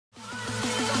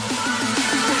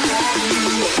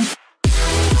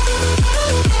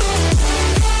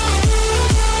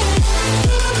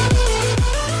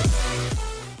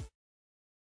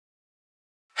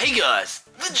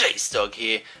TheJaseDawg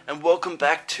here, and welcome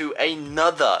back to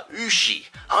another Ooshie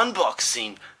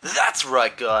unboxing. That's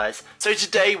right, guys. So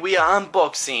today we are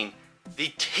unboxing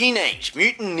the Teenage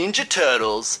Mutant Ninja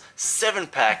Turtles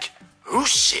 7-pack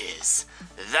Ooshies.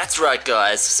 That's right,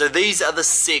 guys. So these are the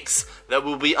 6 that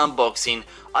we'll be unboxing.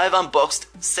 I've unboxed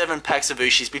 7 packs of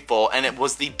Ooshies before, and it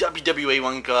was the WWE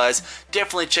one, guys.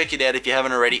 Definitely check it out if you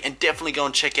haven't already, and definitely go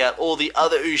and check out all the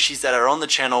other Ooshies that are on the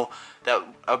channel that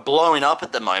are blowing up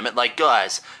at the moment. Like,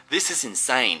 guys, this is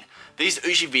insane. These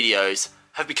Ooshie videos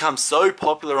have become so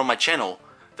popular on my channel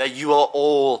that you are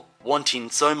all wanting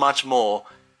so much more,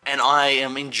 and I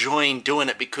am enjoying doing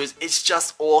it because it's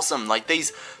just awesome. Like,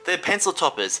 they're pencil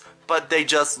toppers, but they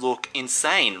just look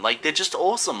insane. Like, they're just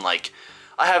awesome. Like,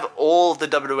 I have all the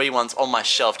WWE ones on my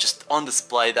shelf, just on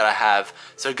display that I have.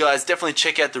 So guys, definitely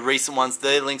check out the recent ones.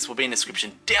 Their links will be in the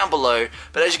description down below.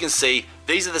 But as you can see,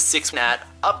 these are the 6 at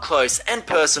up close and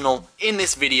personal in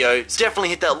this video. So definitely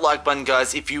hit that like button,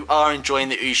 guys, if you are enjoying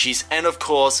the Ooshies. And of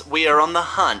course, we are on the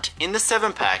hunt in the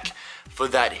 7-pack for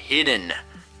that hidden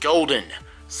golden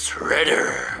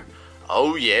shredder.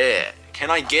 Oh yeah,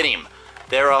 can I get him?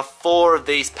 There are 4 of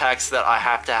these packs that I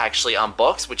have to actually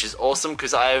unbox, which is awesome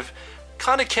because I've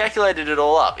kind of calculated it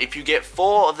all up. If you get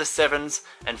 4 of the 7s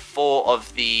and 4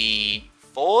 of the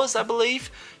 4s, I believe,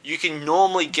 you can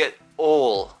normally get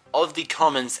all of the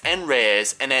commons and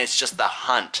rares, and then it's just the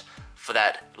hunt for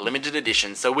that limited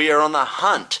edition. So we are on the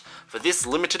hunt for this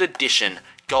limited edition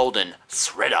golden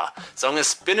shredder. So I'm going to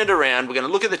spin it around. We're going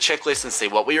to look at the checklist and see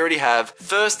what we already have.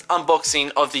 First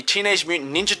unboxing of the Teenage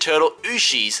Mutant Ninja Turtle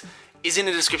Ooshies is in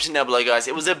the description down below, guys.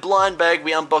 It was a blind bag.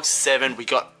 We unboxed 7. We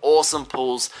got awesome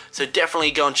pulls. So definitely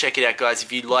go and check it out, guys,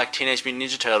 if you like Teenage Mutant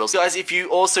Ninja Turtles. Guys, if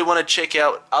you also want to check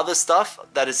out other stuff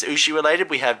that is Ooshie related,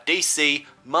 we have DC,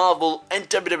 Marvel, and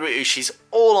WWE Ooshies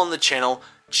all on the channel.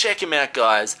 Check them out,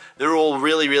 guys. They're all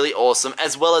really, really awesome,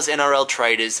 as well as NRL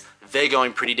traders. They're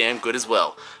going pretty damn good as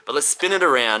well. But let's spin it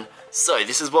around. So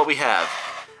this is what we have.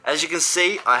 As you can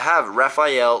see, I have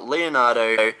Raphael,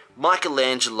 Leonardo,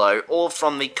 Michelangelo, all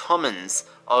from the commons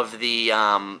of the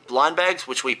blind bags,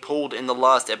 which we pulled in the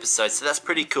last episode, so that's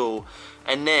pretty cool.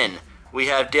 And then we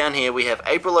have down here, we have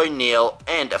April O'Neil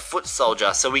and a foot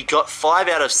soldier, so we got 5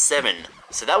 out of 7.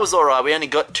 So that was alright. We only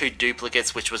got 2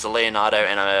 duplicates, which was a Leonardo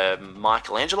and a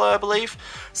Michelangelo, I believe.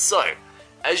 So,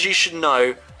 as you should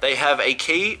know, they have a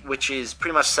key, which is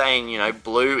pretty much saying, you know,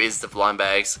 blue is the blind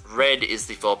bags, red is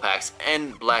the 4-packs,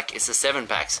 and black is the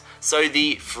 7-packs. So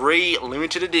the 3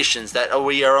 limited editions that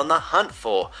we are on the hunt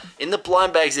for. In the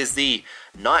blind bags is the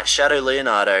Night Shadow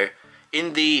Leonardo.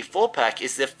 In the 4-pack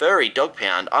is the furry Dog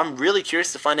Pound. I'm really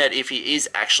curious to find out if he is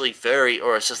actually furry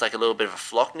or it's just like a little bit of a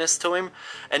flockness to him.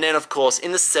 And then, of course,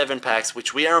 in the 7-packs,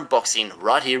 which we are unboxing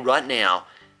right here, right now,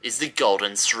 is the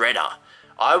Golden Shredder.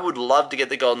 I would love to get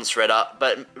the Golden Shredder,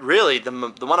 but really the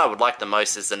one I would like the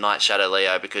most is the Night Shadow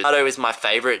Leo, because Shadow is my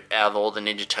favorite out of all the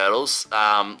Ninja Turtles.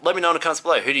 Let me know in the comments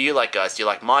below. Who do you like, guys? Do you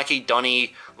like Mikey,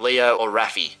 Donnie, Leo, or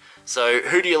Raffi? So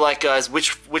who do you like, guys?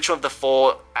 Which of the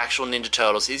 4 actual Ninja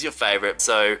Turtles is your favorite?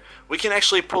 So we can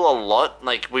actually pull a lot.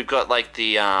 Like, we've got like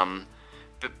the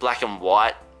black and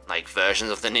white like versions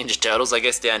of the Ninja Turtles, I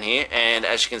guess, down here, and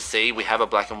as you can see, we have a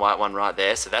black and white one right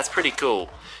there, so that's pretty cool.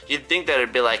 You'd think that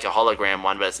it'd be like a hologram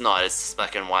one, but it's not. It's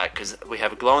black and white because we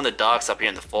have glow in the darks up here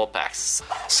in the 4-packs.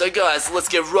 So guys, let's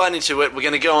get right into it. We're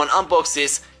gonna go and unbox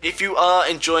this. If you are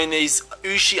enjoying these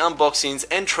Ooshie unboxings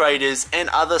and traders and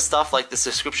other stuff like the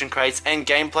subscription crates and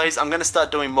gameplays, I'm gonna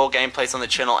start doing more gameplays on the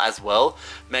channel as well.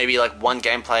 Maybe like 1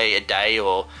 gameplay a day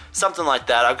or something like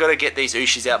that. I've got to get these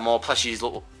Ooshies out more. Plus,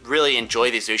 you really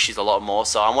enjoy these Ooshies a lot more,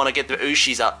 so I want to get the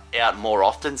Ooshies out more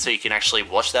often so you can actually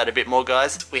watch that a bit more,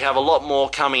 guys. We have a lot more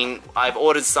coming. I've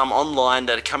ordered some online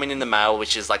that are coming in the mail,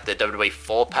 which is like the WWE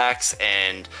 4-packs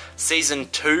and Season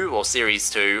 2 or Series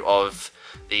 2 of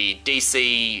the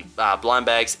DC blind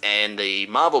bags and the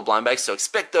Marvel blind bags, so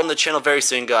expect them on the channel very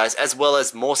soon, guys, as well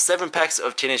as more 7-packs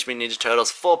of Teenage Mutant Ninja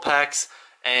Turtles 4-packs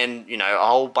and, you know, a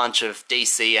whole bunch of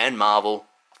DC and Marvel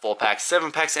 4-packs,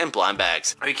 7-packs, and blind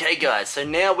bags. Okay, guys, so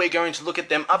now we're going to look at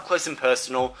them up close and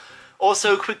personal.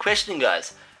 Also, a quick question,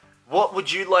 guys. What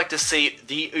would you like to see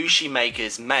the Ooshie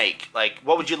makers make? Like,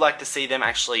 what would you like to see them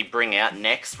actually bring out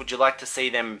next? Would you like to see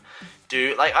them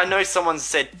do, like, I know someone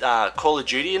said Call of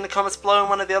Duty in the comments below in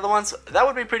one of the other ones. That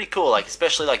would be pretty cool, like,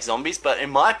 especially like zombies, but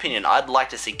in my opinion, I'd like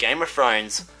to see Game of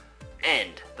Thrones and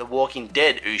the Walking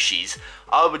Dead Ooshies.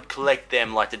 I would collect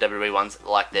them like the WWE ones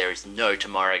like there is no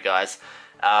tomorrow, guys.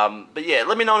 But yeah,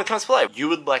 let me know in the comments below. You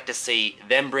would like to see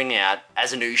them bring out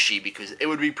as an Ooshie, because it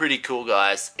would be pretty cool,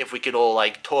 guys, if we could all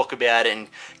like talk about it and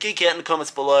geek out in the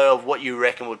comments below of what you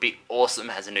reckon would be awesome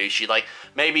as an Ooshie. Like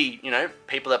maybe, you know,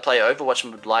 people that play Overwatch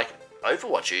would like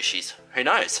Overwatch Ooshies. Who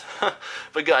knows?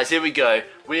 But guys, here we go.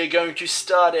 We are going to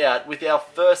start out with our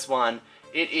first one.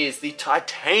 It is the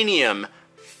Titanium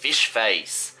Fish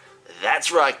Face.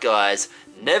 That's right, guys.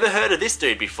 Never heard of this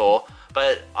dude before,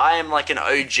 but I am like an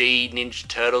OG Ninja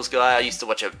Turtles guy. I used to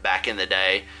watch it back in the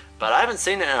day, but I haven't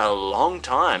seen it in a long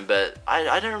time. But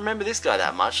I don't remember this guy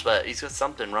that much, but he's got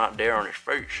something right there on his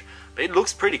face. But it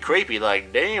looks pretty creepy.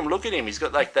 Like, damn, look at him. He's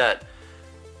got like that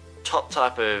top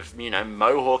type of, you know,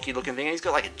 mohawky looking thing. He's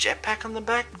got like a jetpack on the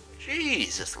back.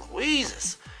 Jesus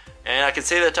Louises. And I can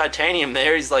see the titanium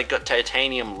there. He's like got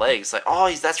titanium legs. Like,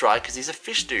 oh, that's right, because he's a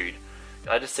fish dude.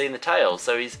 I just seen the tail,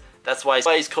 so that's why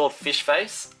he's called Fish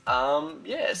Face.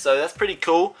 Yeah, so that's pretty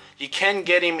cool. You can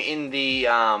get him in the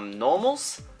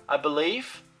normals, I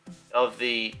believe.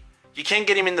 You can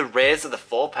get him in the rares of the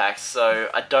 4-packs, so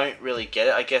I don't really get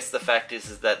it. I guess the fact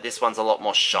is that this one's a lot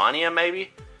more shinier,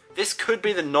 maybe. This could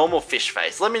be the normal Fish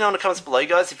Face. Let me know in the comments below,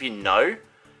 guys, if you know.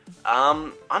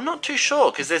 I'm not too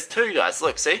sure, because there's two, guys.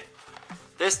 Look, see?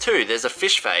 There's two. There's a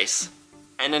Fish Face,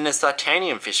 and then there's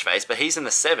Titanium Fish Face, but he's in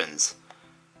the 7s.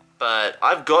 But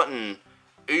I've gotten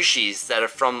Ooshies that are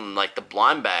from, like, the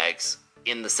blind bags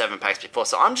in the 7-packs before,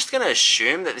 so I'm just going to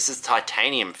assume that this is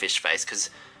Titanium Fish Face, because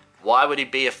why would he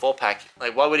be a 4-pack?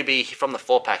 Like, why would he be from the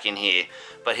 4-pack in here?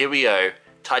 But here we go.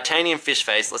 Titanium Fish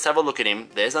Face. Let's have a look at him.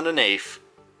 There's underneath.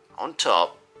 On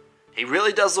top. He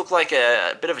really does look like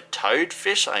a bit of a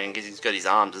toadfish. I mean, because he's got his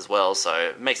arms as well, so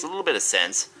it makes a little bit of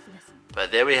sense.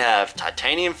 But there we have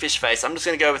Titanium Fish Face. I'm just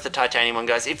going to go with the Titanium one,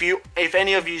 guys. If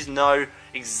any of you know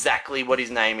exactly what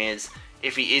his name is,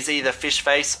 if he is either Fish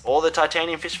Face or the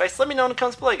Titanium Fish Face, let me know in the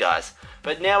comments below, guys.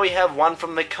 But now we have one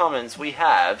from the commons. We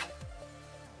have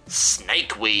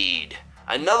Snakeweed.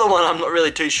 Another one I'm not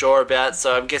really too sure about,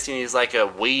 so I'm guessing he's like a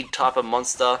weed type of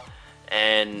monster.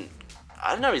 And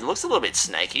I don't know, he looks a little bit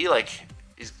snaky, like,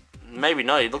 maybe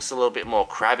not, he looks a little bit more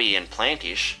crabby and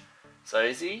plantish. So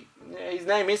is he? Yeah, his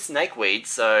name is Snakeweed,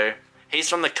 so he's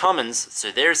from the commons,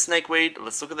 so there's Snakeweed.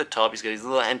 Let's look at the top, he's got his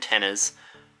little antennas.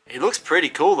 He looks pretty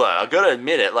cool though, I gotta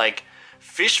admit it, like,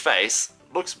 Fish Face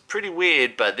looks pretty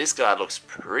weird, but this guy looks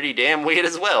pretty damn weird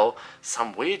as well.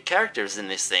 Some weird characters in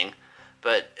this thing,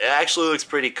 but it actually looks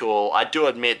pretty cool. I do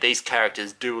admit these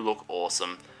characters do look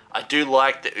awesome. I do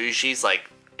like the Ooshies,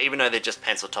 like, even though they're just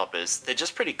pencil toppers, they're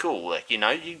just pretty cool. Like, you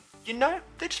know,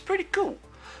 they're just pretty cool.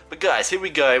 But guys, here we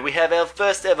go. We have our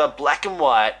first ever black and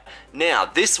white. Now,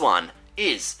 this one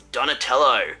is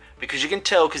Donatello, because you can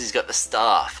tell because he's got the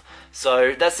staff.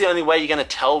 So that's the only way you're going to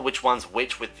tell which one's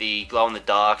which with the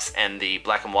glow-in-the-darks and the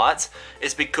black and whites,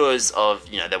 is because of,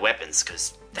 you know, their weapons,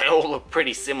 because they all look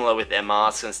pretty similar with their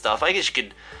masks and stuff. I guess you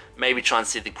could maybe try and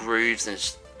see the grooves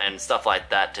and stuff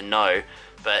like that to know.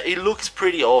 But it looks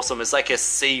pretty awesome. It's like a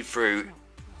see-through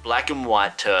black and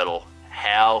white turtle.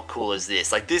 How cool is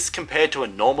this? Like, this compared to a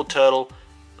normal turtle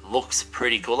looks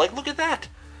pretty cool. Like, look at that.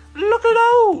 Look at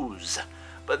those.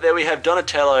 But there we have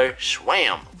Donatello,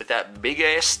 swam, with that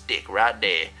big-ass stick right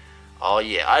there. Oh,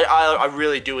 yeah. I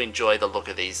really do enjoy the look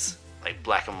of these, like,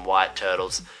 black and white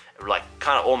turtles. Like,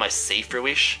 kind of almost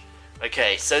see-through-ish.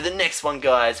 Okay, so the next one,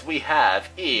 guys, we have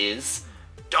is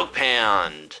Dog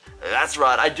Pound. That's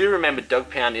right, I do remember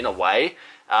Dog Pound in a way.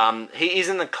 He is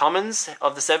in the commons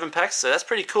of the 7-packs, so that's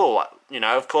pretty cool. You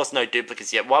know, of course, no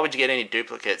duplicates yet. Why would you get any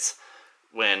duplicates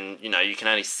when, you know, you can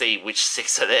only see which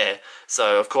 6 are there?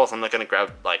 So, of course, I'm not going to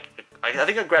grab, like, I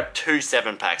think I grabbed 2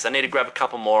 7-packs. I need to grab a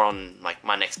couple more on, like,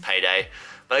 my next payday.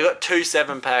 But I got 2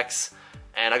 7-packs,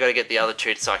 and I got to get the other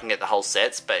 2 so I can get the whole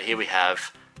sets. But here we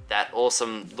have that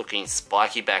awesome looking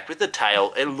spiky back with the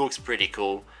tail. It looks pretty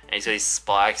cool. And he's got his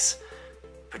spikes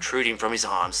protruding from his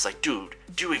arms. It's like, dude,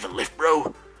 do you even lift,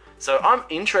 bro? So I'm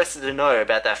interested to know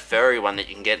about that furry one that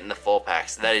you can get in the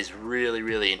 4-packs. That is really,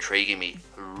 really intriguing me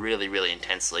really, really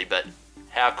intensely. But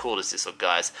how cool does this look,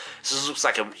 guys? This looks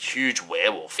like a huge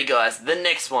werewolf. Hey guys, the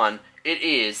next one, it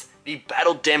is the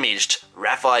battle damaged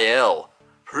Raphael.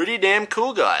 Pretty damn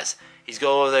cool, guys. He's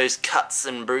got all those cuts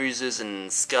and bruises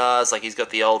and scars. Like, he's got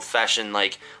the old-fashioned,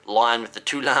 like, line with the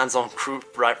 2 lines on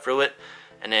right through it.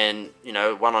 And then, you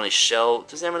know, one on his shell.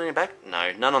 Does he have one in the back?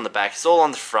 No, none on the back. It's all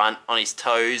on the front, on his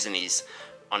toes, and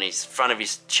on his front of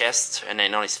his chest, and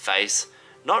then on his face.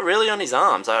 Not really on his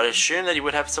arms. I would assume that he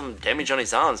would have some damage on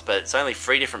his arms, but it's only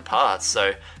 3 different parts.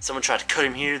 So someone tried to cut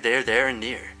him here, there, and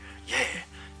there. Yeah.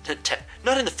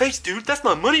 Not in the face, dude. That's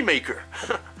my moneymaker.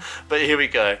 But here we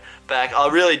go. Back. I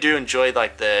really do enjoy,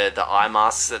 like, the eye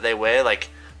masks that they wear. Like,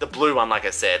 The blue one, like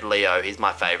I said, Leo, he's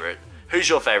my favorite. Who's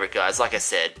your favorite, guys? Like I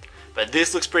said. But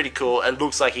this looks pretty cool. It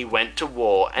looks like he went to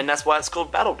war, and that's why it's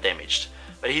called Battle Damaged.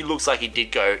 But he looks like he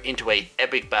did go into a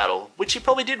epic battle, which he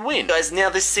probably did win. Guys,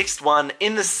 now the 6th one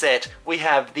in the set, we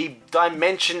have the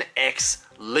Dimension X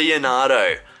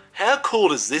Leonardo. How cool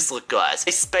does this look, guys?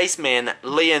 A spaceman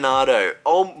Leonardo.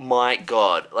 Oh my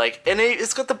god. Like, and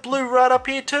it's got the blue right up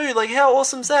here too. Like, how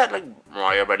awesome is that? Like,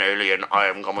 I am an alien, I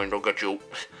am coming to get you.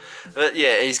 But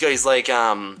yeah, he's got his like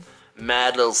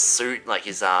mad little suit, like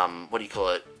his what do you call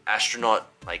it? Astronaut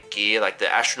like gear, like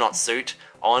the astronaut suit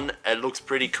on. It looks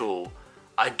pretty cool.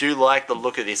 I do like the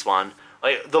look of this one.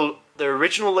 Like the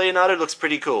original Leonardo looks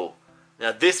pretty cool.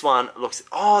 Now this one looks,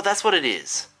 oh, that's what it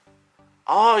is.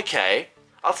 Oh, okay.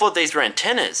 I thought these were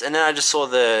antennas, and then I just saw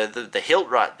the hilt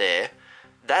right there.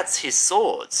 That's his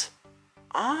swords.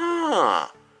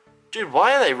 Ah, dude,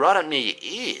 why are they right up near your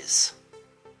ears?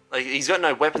 Like, he's got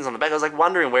no weapons on the back. I was like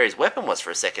wondering where his weapon was for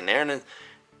a second there, and then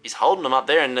he's holding them up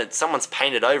there, and someone's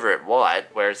painted over it white,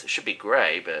 whereas it should be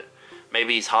grey, but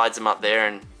maybe he hides them up there,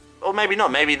 and or maybe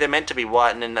not. Maybe they're meant to be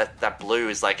white, and then that blue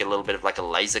is like a little bit of like a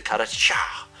laser cutter.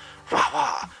 Shah, rah,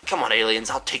 rah. Come on, aliens,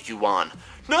 I'll take you on.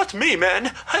 Not me,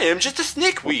 man. I am just a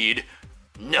snakeweed.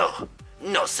 No,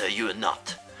 no, sir, you are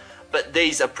not. But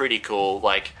these are pretty cool.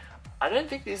 Like, I don't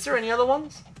think, is there any other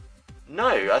ones?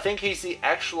 No, I think he's the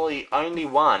actually only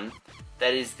one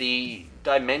that is the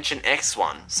Dimension X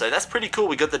one. So that's pretty cool.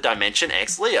 We got the Dimension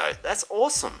X Leo. That's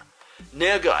awesome.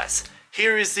 Now, guys,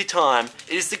 here is the time.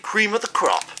 It is the cream of the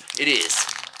crop. It is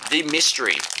the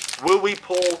mystery. Will we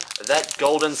pull that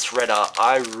golden shredder?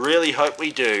 I really hope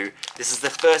we do. This is the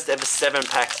first ever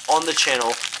 7-pack on the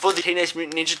channel for the Teenage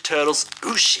Mutant Ninja Turtles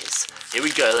Ooshies. Here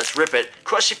we go, let's rip it.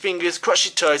 Cross your fingers, cross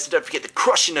your toes, and don't forget to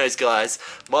cross your nose, guys.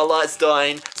 My light's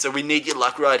dying, so we need your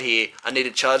luck right here. I need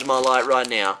to charge my light right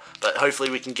now, but hopefully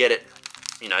we can get it,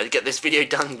 you know, get this video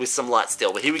done with some light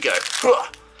still. But here we go.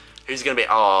 Who's gonna be?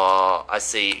 Oh, I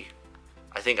see.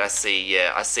 I think I see,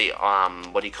 yeah, I see,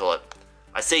 what do you call it?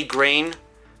 I see green.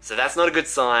 So that's not a good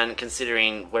sign,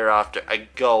 considering we're after a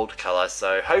gold color.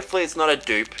 So hopefully it's not a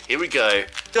dupe. Here we go.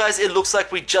 Guys, it looks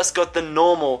like we just got the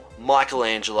normal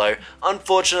Michelangelo.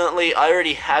 Unfortunately, I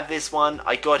already have this one.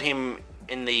 I got him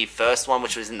in the first one,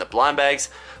 which was in the blind bags.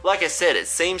 Like I said, it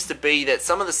seems to be that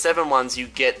some of the 7 ones, you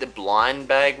get the blind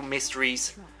bag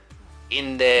mysteries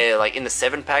in there, like in the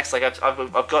 7 packs. Like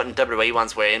I've gotten WWE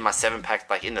ones where in my 7 pack,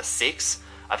 like in the 6,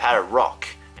 I've had a Rock,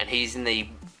 and he's in the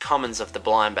commons of the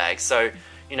blind bag. So,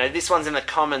 you know, this one's in the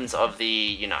commons of the,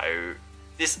 you know,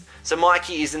 this. So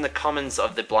Mikey is in the commons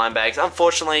of the blind bags.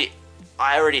 Unfortunately,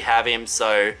 I already have him,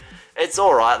 so it's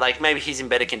alright. Like, maybe he's in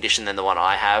better condition than the one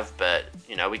I have, but,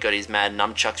 you know, we got his mad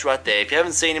nunchucks right there. If you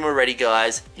haven't seen him already,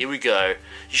 guys, here we go.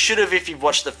 You should have if you've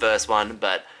watched the first one,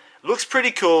 but looks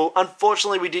pretty cool.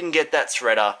 Unfortunately, we didn't get that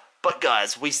shredder. But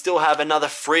guys, we still have another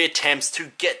 3 attempts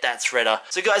to get that shredder.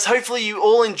 So guys, hopefully you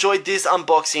all enjoyed this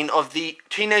unboxing of the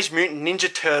Teenage Mutant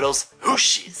Ninja Turtles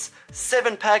Ooshies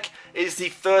 7-pack. It is the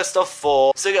first of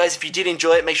 4. So guys, if you did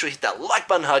enjoy it, make sure you hit that like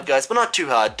button hard, guys, but not too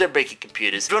hard. Don't break your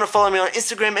computers. If you want to follow me on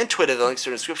Instagram and Twitter, the links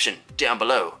are in the description down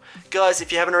below. Guys,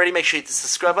 if you haven't already, make sure you hit the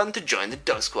subscribe button to join the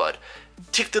Dog Squad.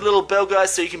 Tick the little bell,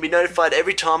 guys, so you can be notified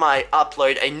every time I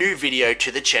upload a new video to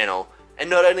the channel. And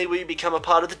not only will you become a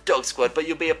part of the Dog Squad, but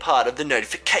you'll be a part of the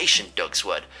notification Dog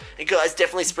Squad. And guys,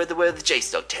 definitely spread the word of the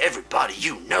JaseDawg to everybody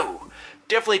you know.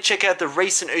 Definitely check out the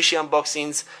recent Ooshie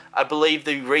unboxings. I believe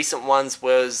the recent ones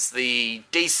was the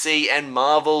DC and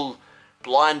Marvel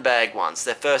blind bag ones.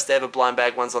 Their first ever blind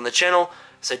bag ones on the channel.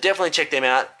 So definitely check them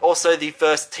out. Also, the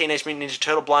first Teenage Mutant Ninja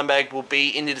Turtle blind bag will be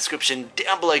in the description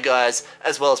down below, guys,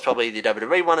 as well as probably the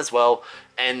WWE one as well,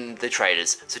 and the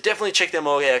traders. So definitely check them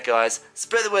all out, guys.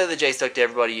 Spread the word of the JaseDawg to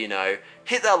everybody you know.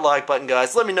 Hit that like button,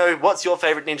 guys. Let me know what's your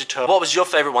favorite Ninja Turtle. What was your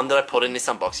favorite one that I put in this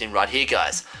unboxing right here,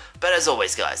 guys. But as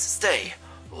always, guys, stay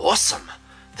awesome.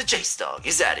 The JaseDawg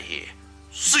is out of here.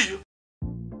 See ya.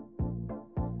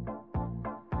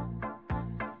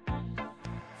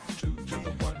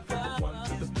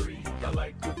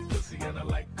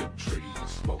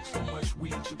 Smoke so much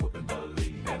weed you wouldn't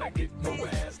believe, and I get more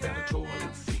ass than a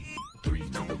toilet seat. 3 to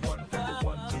the 1, from the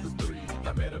 1 to the 3.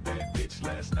 I met a bad bitch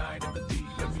last night in the D.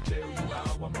 Let me tell you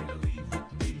how I made her leave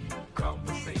with me.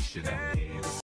 Conversation and